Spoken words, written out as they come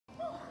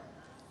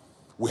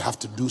We have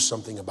to do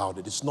something about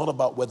it. It's not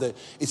about whether,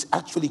 it's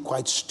actually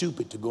quite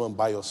stupid to go and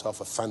buy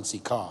yourself a fancy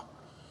car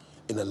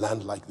in a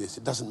land like this.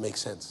 It doesn't make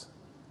sense.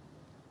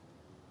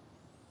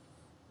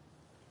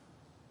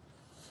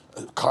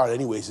 A car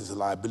anyways is a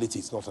liability,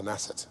 it's not an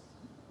asset.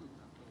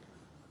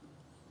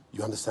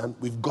 You understand?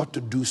 We've got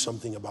to do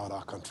something about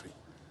our country.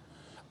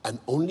 And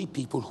only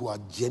people who are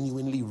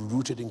genuinely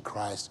rooted in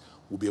Christ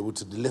will be able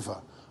to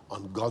deliver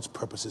on God's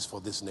purposes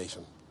for this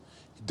nation.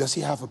 Does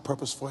he have a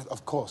purpose for it?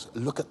 Of course.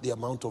 Look at the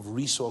amount of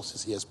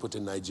resources he has put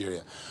in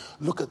Nigeria.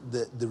 Look at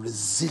the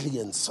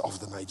resilience of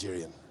the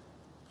Nigerian.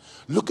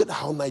 Look at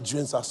how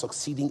Nigerians are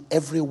succeeding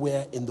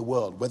everywhere in the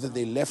world, whether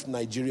they left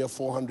Nigeria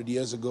 400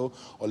 years ago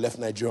or left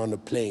Nigeria on a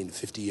plane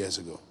 50 years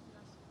ago.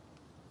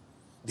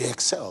 They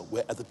excel.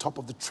 We're at the top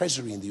of the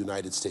treasury in the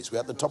United States. We're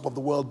at the top of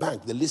the World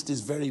Bank. The list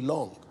is very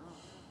long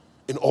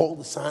in all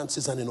the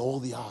sciences and in all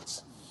the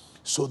arts.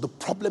 So the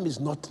problem is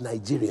not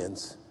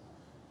Nigerians.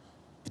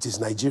 It is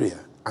Nigeria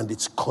and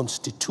its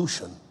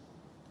constitution.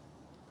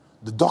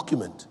 The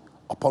document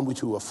upon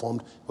which we were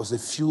formed was a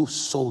few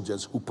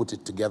soldiers who put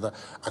it together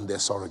and their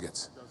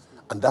surrogates.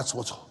 And that's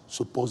what's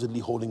supposedly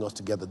holding us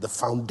together. The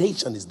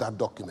foundation is that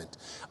document.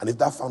 And if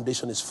that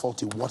foundation is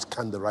faulty, what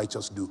can the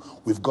righteous do?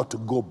 We've got to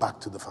go back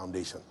to the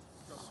foundation.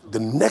 The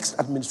next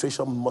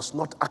administration must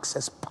not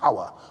access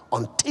power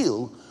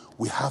until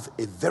we have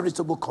a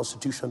veritable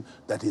constitution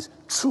that is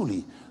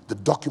truly the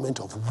document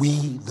of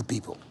we the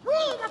people. We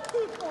the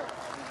people.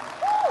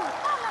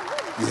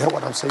 You hear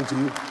what I'm saying to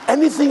you?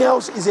 Anything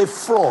else is a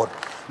fraud.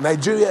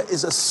 Nigeria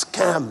is a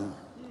scam.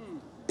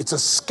 It's a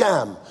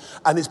scam,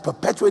 and it's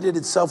perpetuated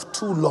itself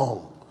too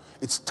long.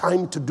 It's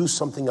time to do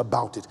something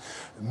about it.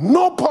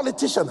 No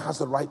politician has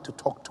the right to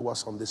talk to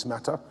us on this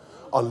matter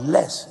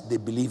unless they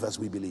believe as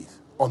we believe.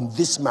 On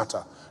this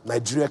matter,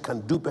 Nigeria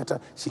can do better,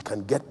 she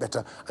can get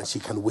better, and she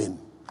can win.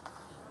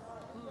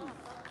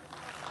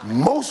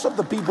 Most of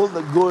the people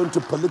that go into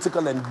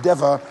political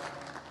endeavor,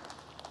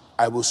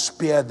 I will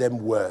spare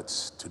them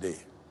words today.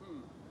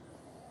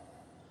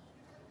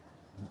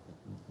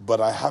 But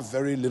I have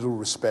very little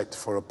respect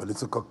for a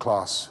political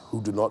class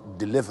who do not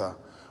deliver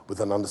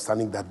with an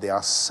understanding that they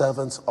are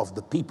servants of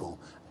the people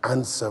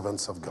and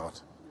servants of God.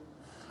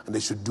 And they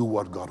should do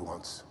what God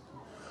wants.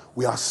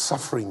 We are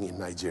suffering in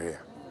Nigeria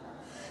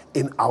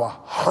in our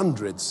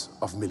hundreds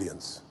of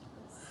millions,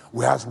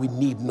 whereas we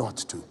need not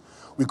to.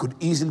 We could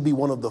easily be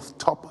one of the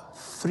top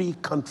 3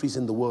 countries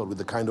in the world with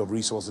the kind of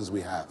resources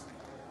we have.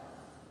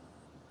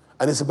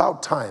 And it's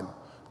about time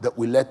that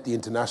we let the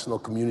international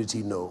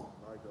community know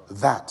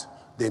that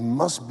they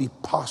must be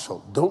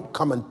partial. Don't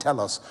come and tell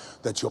us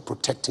that you're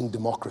protecting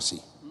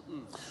democracy.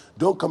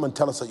 Don't come and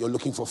tell us that you're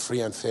looking for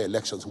free and fair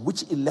elections.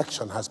 Which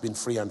election has been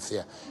free and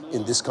fair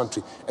in this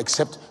country,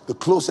 except the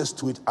closest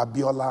to it,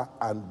 Abiola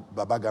and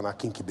Babagana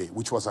Kinkibe,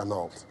 which was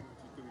annulled?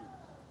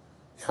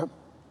 Yeah?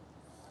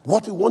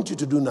 What we want you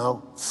to do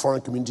now, foreign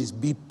communities,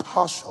 be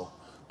partial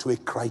to a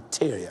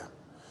criteria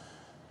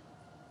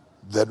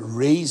that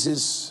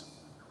raises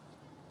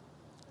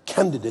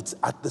candidates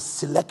at the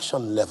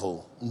selection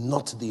level,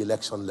 not the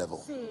election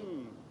level.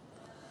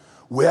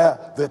 Where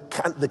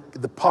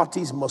the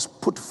parties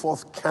must put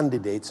forth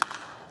candidates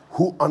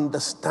who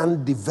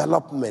understand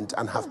development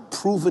and have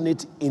proven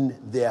it in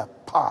their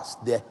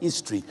past, their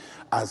history,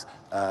 as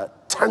a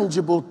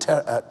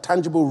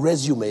tangible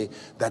resume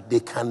that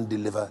they can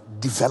deliver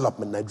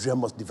development. Nigeria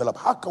must develop.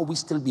 How can we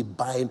still be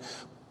buying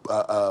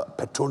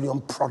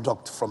petroleum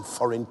product from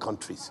foreign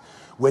countries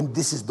when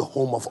this is the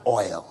home of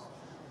oil?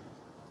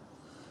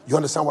 You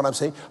understand what I'm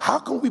saying? How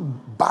can we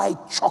buy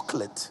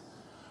chocolate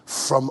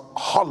from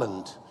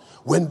Holland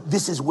when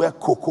this is where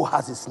cocoa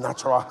has its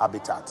natural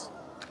habitat?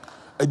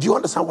 Do you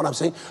understand what I'm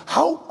saying?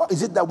 How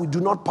is it that we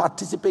do not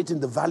participate in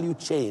the value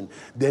chain?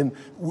 Then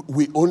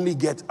we only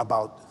get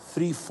about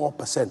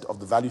 3-4%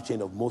 of the value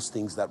chain of most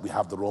things that we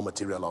have the raw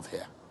material of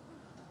here.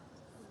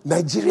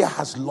 Nigeria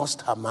has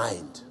lost her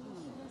mind.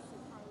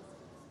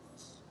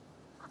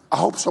 I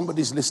hope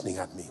somebody's listening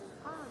at me.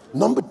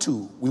 Number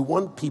 2, we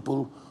want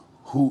people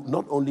who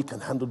not only can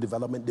handle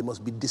development, they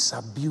must be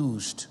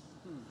disabused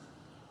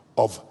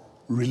of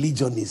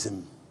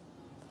religionism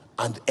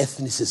and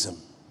ethnicism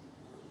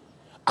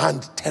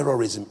and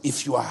terrorism.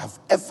 If you have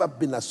ever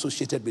been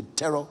associated with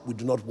terror, we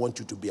do not want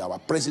you to be our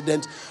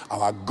president,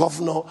 our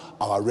governor,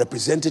 our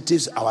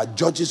representatives, our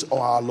judges, or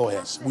our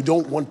lawyers. We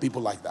don't want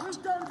people like that.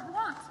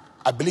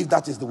 I believe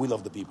that is the will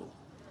of the people.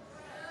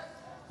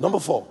 Number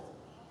four,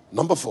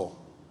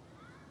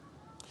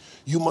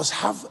 you must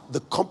have the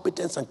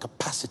competence and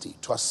capacity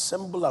to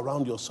assemble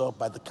around yourself,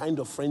 by the kind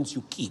of friends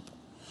you keep,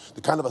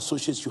 the kind of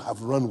associates you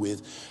have run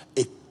with,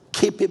 a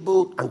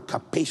capable and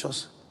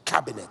capacious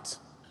cabinet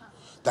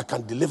that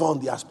can deliver on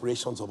the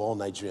aspirations of all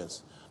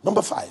Nigerians.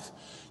 Number 5,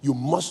 you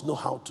must know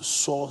how to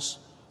source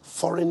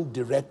foreign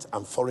direct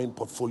and foreign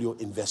portfolio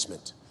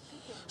investment.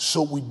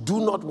 So we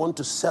do not want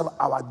to sell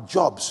our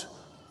jobs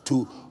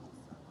to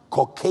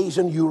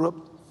Caucasian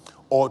Europe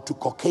or to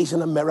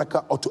Caucasian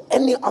America or to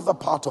any other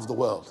part of the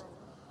world.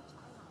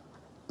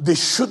 They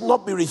should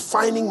not be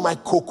refining my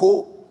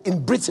cocoa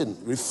in Britain,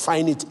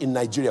 refine it in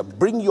Nigeria.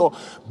 Bring your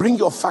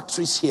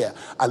factories here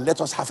and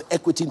let us have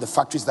equity in the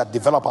factories that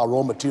develop our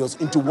raw materials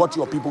into what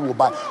your people will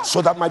buy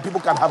so that my people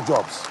can have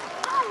jobs.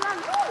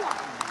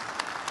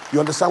 You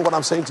understand what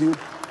I'm saying to you?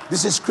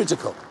 This is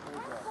critical.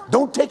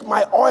 Don't take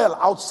my oil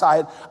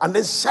outside and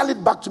then sell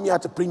it back to me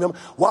at a premium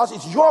whilst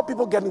it's your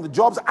people getting the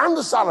jobs and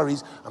the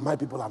salaries and my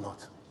people are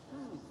not.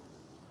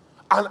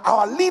 And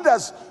our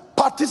leaders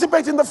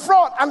participate in the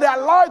fraud and they are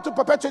allowed to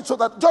perpetuate so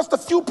that just a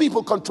few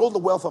people control the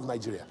wealth of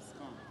Nigeria.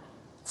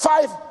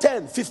 5,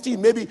 10,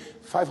 15, maybe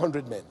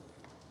 500 men.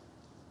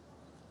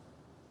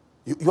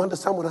 You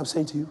understand what I'm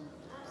saying to you?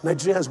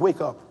 Nigerians,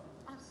 wake up.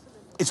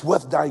 It's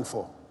worth dying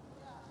for.